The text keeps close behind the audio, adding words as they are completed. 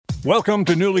Welcome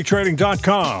to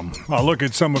NewlyTrading.com. A look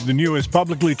at some of the newest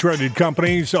publicly traded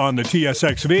companies on the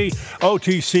TSXV,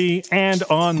 OTC, and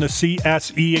on the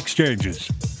CSE exchanges.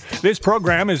 This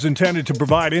program is intended to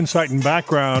provide insight and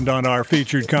background on our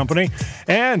featured company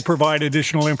and provide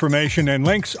additional information and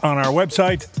links on our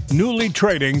website,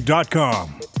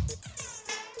 NewlyTrading.com.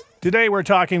 Today we're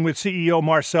talking with CEO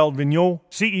Marcel Vigneault,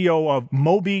 CEO of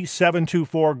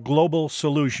Mobi724 Global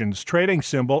Solutions, trading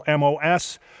symbol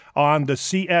MOS, on the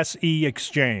CSE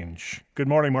exchange. Good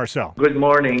morning, Marcel. Good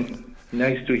morning.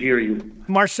 Nice to hear you.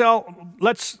 Marcel,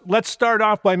 let's start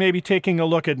off by maybe taking a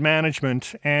look at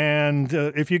management, and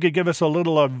if you could give us a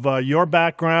little of your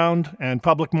background and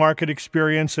public market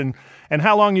experience and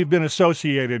how long you've been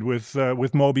associated with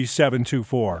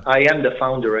Mobi724. I am the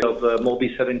founder of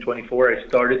Mobi724. I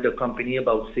started the company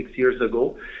about 6 years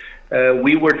ago.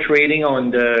 We were trading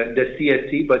on the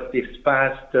CSE, but this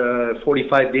past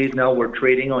 45 days now, we're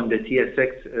trading on the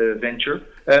TSX venture.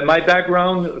 My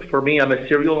background, for me, I'm a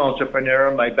serial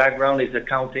entrepreneur. My background is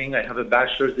accounting. I have a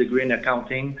bachelor's degree in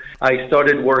accounting. I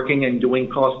started working and doing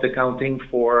cost accounting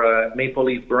for Maple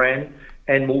Leaf brand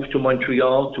and moved to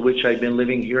Montreal, to which I've been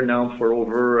living here now for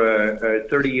over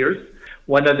 30 years.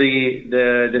 One of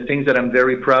the things that I'm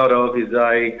very proud of is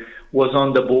I was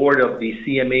on the board of the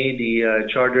CMA, the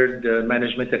Chartered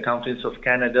Management Accountants of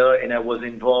Canada, and I was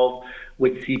involved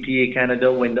with CPA Canada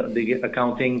when the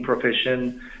accounting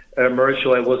profession merged.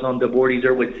 So I was on the board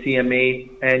either with CMA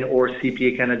and or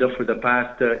CPA Canada for the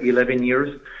past 11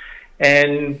 years.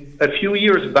 And a few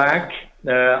years back,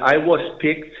 I was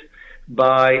picked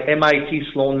by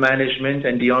MIT Sloan Management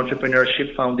and the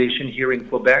Entrepreneurship Foundation here in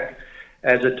Quebec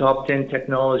as a top 10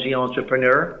 technology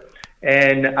entrepreneur.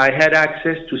 And I had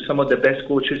access to some of the best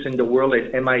coaches in the world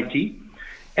at MIT.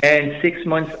 And 6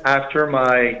 months after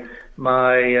my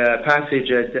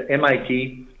passage at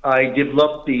MIT, I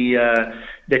developed the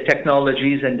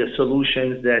technologies and the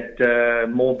solutions that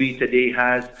Mobi today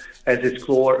has as its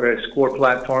core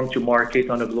platform to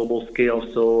market on a global scale.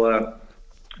 So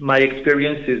my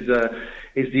experience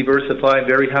is diversified.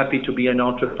 Very happy to be an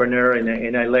entrepreneur,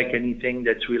 and I like anything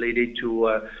that's related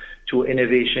to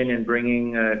innovation and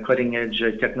bringing cutting-edge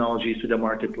technologies to the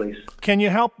marketplace. Can you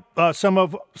help some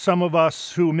of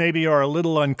us who maybe are a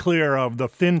little unclear of the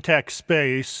fintech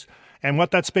space and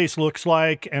what that space looks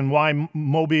like and why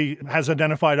Mobi has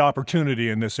identified opportunity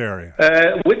in this area?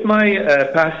 With my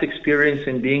past experience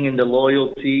in being in the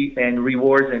loyalty and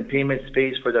rewards and payment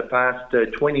space for the past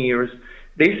 20 years,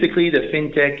 basically, the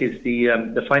fintech is the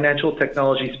financial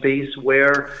technology space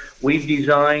where we've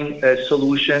designed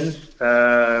solutions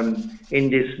in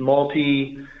this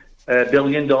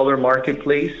multi-billion-dollar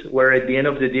marketplace, where at the end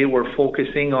of the day, we're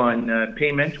focusing on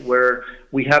payment, where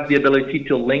we have the ability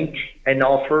to link and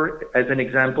offer, as an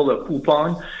example, a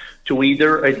coupon to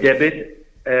either a debit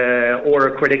or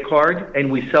a credit card, and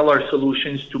we sell our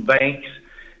solutions to banks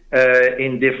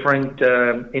in different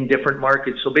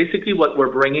markets. So basically what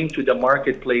we're bringing to the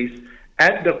marketplace,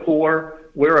 at the core,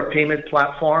 we're a payment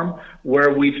platform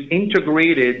where we've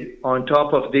integrated on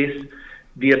top of this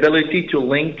the ability to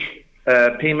link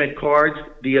payment cards,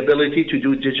 the ability to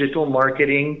do digital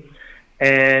marketing,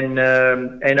 and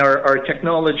our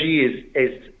technology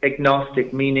is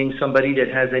agnostic, meaning somebody that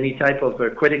has any type of a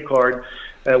credit card,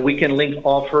 we can link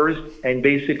offers, and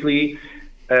basically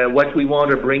what we want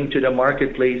to bring to the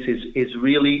marketplace is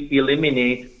really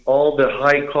eliminate all the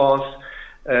high costs.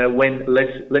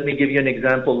 Let me give you an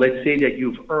example. Let's say that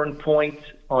you've earned points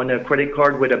on a credit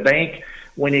card with a bank.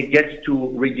 When it gets to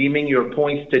redeeming your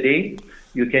points today,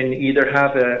 you can either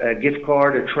have a gift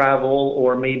card, a travel,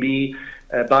 or maybe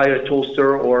buy a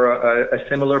toaster or a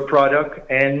similar product,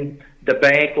 and the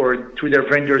bank or through their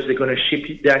vendors, they're going to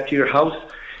ship that to your house.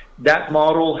 That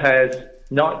model has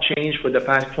not changed for the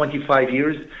past 25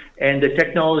 years, and the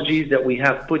technologies that we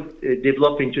have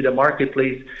developed into the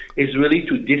marketplace is really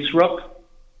to disrupt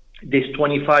this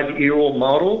 25-year-old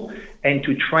model and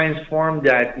to transform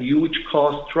that huge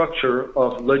cost structure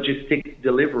of logistics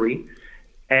delivery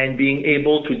and being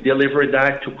able to deliver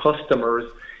that to customers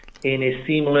in a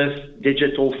seamless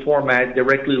digital format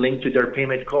directly linked to their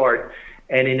payment card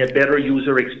and in a better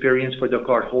user experience for the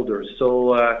card holders.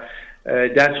 So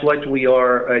that's what we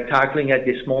are tackling at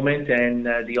this moment, and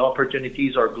the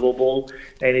opportunities are global,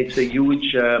 and it's a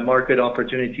huge market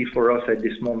opportunity for us at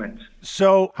this moment.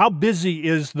 So how busy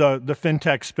is the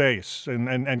fintech space,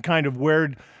 and kind of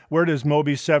where does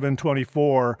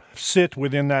Mobi724 sit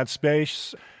within that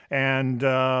space, and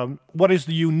what is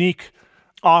the unique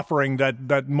offering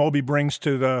that Mobi brings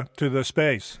to the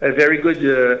space? A very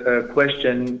good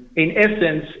question. In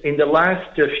essence, in the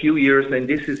last few years, and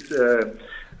this is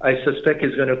I suspect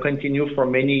is going to continue for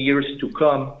many years to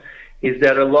come, is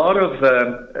that a lot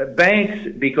of banks,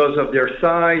 because of their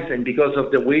size and because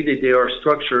of the way that they are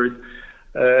structured,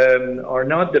 are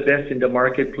not the best in the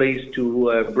marketplace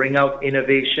to bring out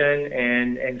innovation,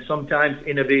 and sometimes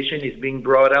innovation is being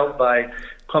brought out by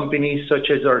companies such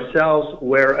as ourselves,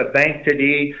 where a bank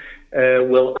today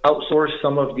will outsource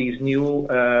some of these new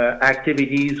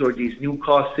activities or these new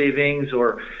cost savings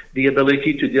or the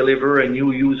ability to deliver a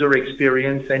new user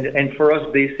experience. And for us,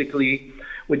 basically,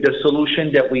 with the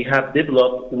solution that we have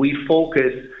developed, we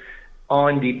focus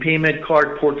on the payment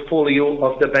card portfolio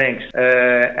of the banks.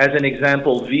 As an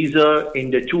example, Visa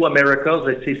in the two Americas,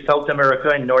 let's say South America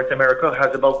and North America,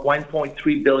 has about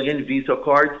 1.3 billion Visa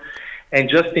cards. And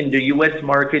just in the U.S.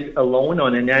 market alone,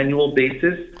 on an annual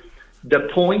basis, the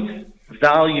points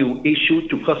value issued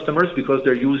to customers because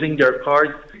they're using their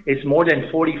cards is more than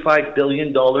 $45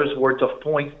 billion worth of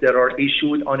points that are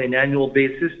issued on an annual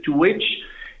basis, to which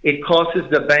it costs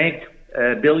the bank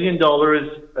 $1 billion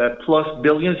plus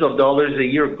billions of dollars a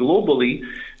year globally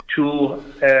to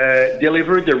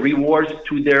deliver the rewards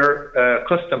to their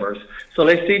customers. So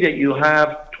let's say that you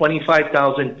have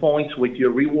 25,000 points with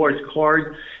your rewards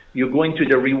card. You go into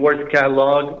the rewards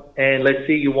catalog, and let's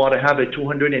say you want to have a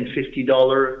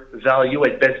 $250 value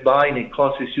at Best Buy, and it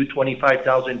costs you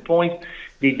 25,000 points.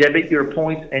 They debit your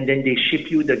points, and then they ship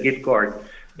you the gift card.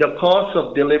 The cost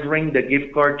of delivering the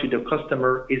gift card to the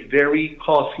customer is very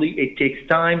costly. It takes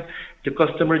time. The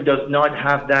customer does not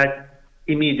have that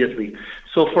immediately.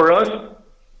 So for us,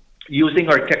 using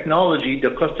our technology,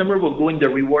 the customer will go in the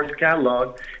rewards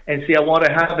catalog and say, I want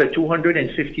to have a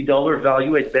 $250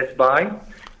 value at Best Buy.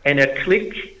 And a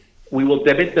click, we will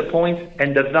debit the points,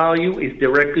 and the value is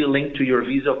directly linked to your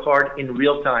Visa card in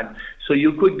real time. So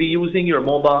you could be using your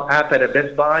mobile app at a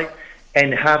Best Buy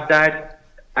and have that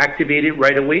activated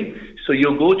right away. So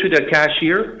you'll go to the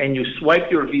cashier and you swipe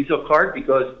your Visa card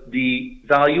because the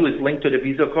value is linked to the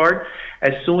Visa card.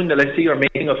 As soon, let's say you're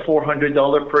making a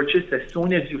 $400 purchase, as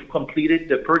soon as you've completed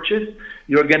the purchase,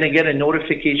 you're going to get a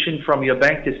notification from your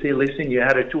bank to say, listen, you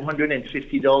had a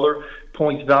 $250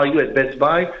 points value at Best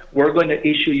Buy. We're going to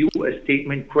issue you a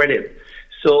statement credit.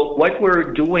 So what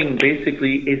we're doing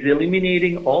basically is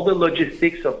eliminating all the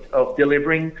logistics of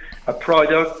delivering a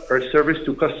product or service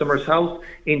to customer's house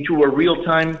into a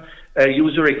real-time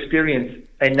user experience.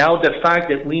 And now the fact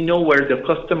that we know where the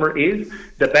customer is,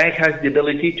 the bank has the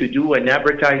ability to do an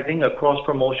advertising, a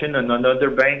cross-promotion on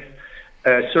another bank's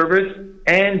service.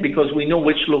 And because we know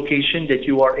which location that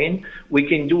you are in, we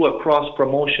can do a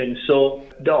cross-promotion. So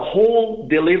the whole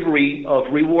delivery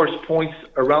of rewards points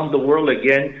around the world,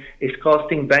 again, is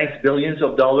costing banks billions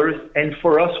of dollars. And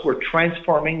for us, we're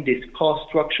transforming this cost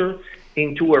structure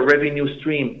into a revenue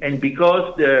stream. And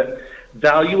because the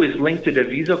value is linked to the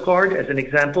Visa card, as an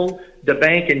example, the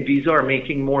bank and Visa are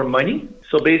making more money.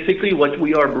 So basically what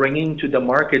we are bringing to the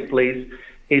marketplace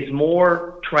is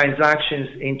more transactions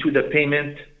into the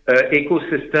payment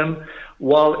ecosystem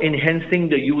while enhancing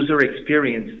the user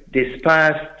experience. This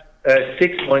past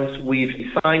 6 months, we've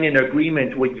signed an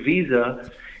agreement with Visa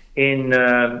in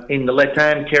the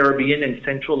Latin, Caribbean, and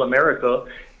Central America,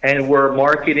 and we're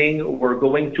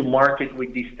going to market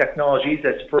with these technologies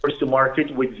as first to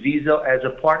market with Visa as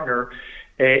a partner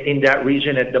in that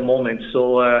region at the moment.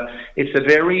 So it's a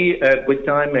very good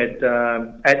time at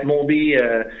Mobi.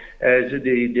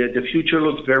 The future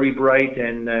looks very bright,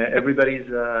 and everybody's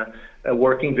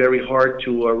working very hard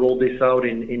to roll this out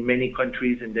in many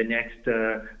countries in the next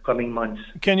coming months.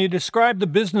 Can you describe the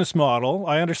business model?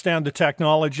 I understand the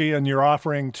technology and your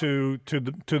offering to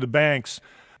the banks,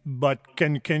 but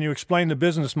can you explain the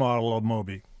business model of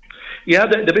Mobi? Yeah,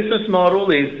 the business model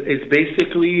is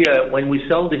basically when we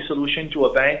sell the solution to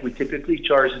a bank, we typically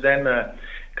charge them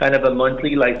kind of a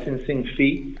monthly licensing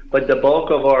fee, but the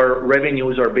bulk of our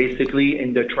revenues are basically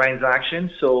in the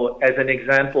transaction. So as an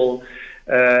example,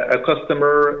 a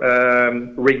customer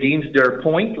redeems their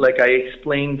point, like I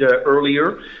explained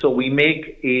earlier. So we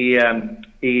make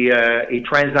a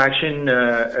transaction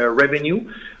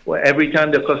revenue every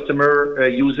time the customer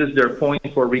uses their point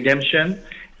for redemption.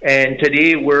 And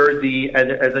today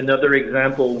as another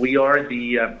example, we are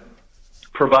the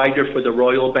provider for the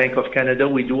Royal Bank of Canada.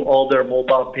 We do all their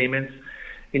mobile payments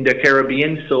in the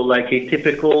Caribbean, so like a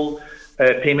typical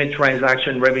payment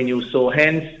transaction revenue. So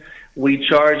hence, we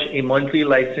charge a monthly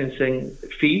licensing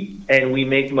fee, and we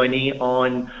make money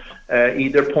on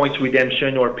either points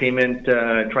redemption or payment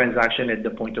transaction at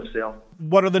the point of sale.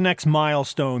 What are the next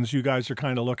milestones you guys are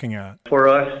kind of looking at? For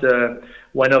us,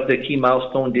 one of the key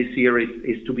milestones this year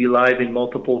is to be live in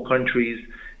multiple countries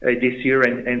this year.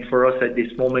 And for us at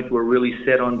this moment, we're really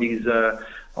set on these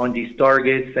on these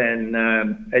targets. And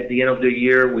at the end of the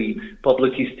year, we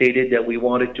publicly stated that we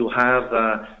wanted to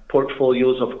have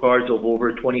portfolios of cards of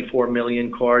over 24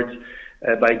 million cards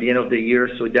by the end of the year.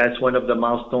 So that's one of the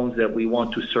milestones that we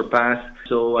want to surpass.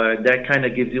 So that kind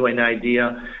of gives you an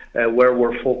idea where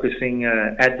we're focusing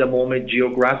at the moment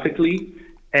geographically,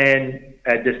 and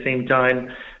at the same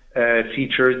time,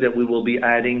 features that we will be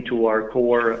adding to our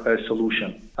core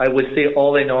solution. I would say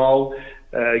all in all,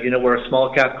 we're a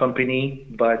small cap company,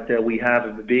 but we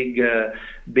have big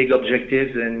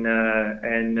objectives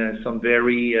and some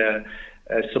very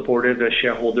supportive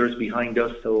shareholders behind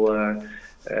us. So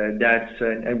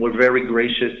and we're very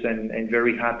gracious and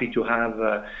very happy to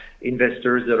have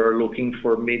investors that are looking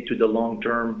for mid to the long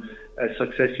term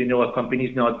success. A company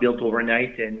is not built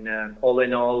overnight, and all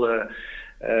in all,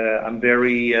 I'm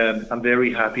very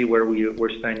happy where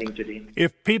we're standing today.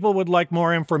 If people would like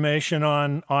more information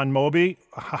on Mobi,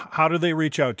 how do they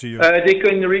reach out to you? They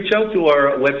can reach out to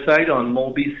our website on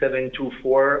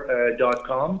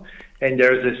mobi724.com, and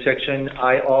there's a section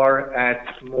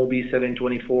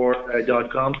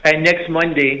ir@mobi724.com. And next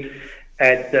Monday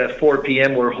at 4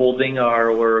 p.m. we're holding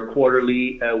our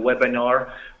quarterly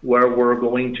webinar, where we're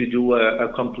going to do a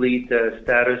complete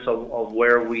status of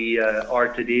where we are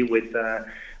today with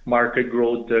market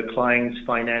growth, clients,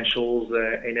 financials,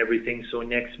 and everything. So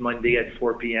next Monday at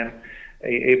 4 p.m.,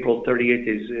 April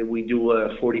 30th, we do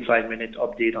a 45-minute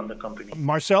update on the company.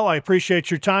 Marcel, I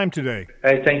appreciate your time today.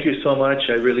 Thank you so much.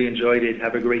 I really enjoyed it.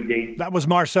 Have a great day. That was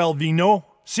Marcel Vignot,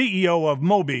 CEO of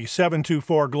Mobi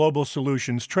 724 Global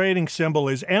Solutions. Trading symbol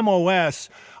is MOS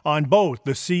on both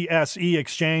the CSE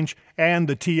Exchange and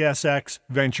the TSX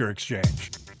Venture Exchange.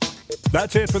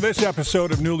 That's it for this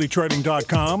episode of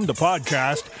NewlyTrading.com, the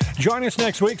podcast. Join us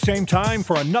next week, same time,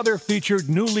 for another featured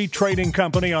Newly Trading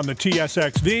company on the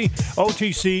TSXV,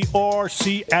 OTC, or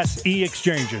CSE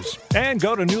exchanges. And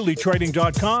go to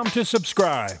NewlyTrading.com to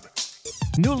subscribe.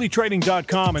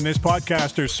 NewlyTrading.com and this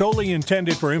podcast are solely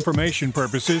intended for information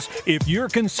purposes. If you're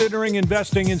considering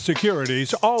investing in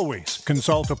securities, always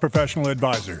consult a professional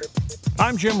advisor.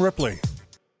 I'm Jim Ripley.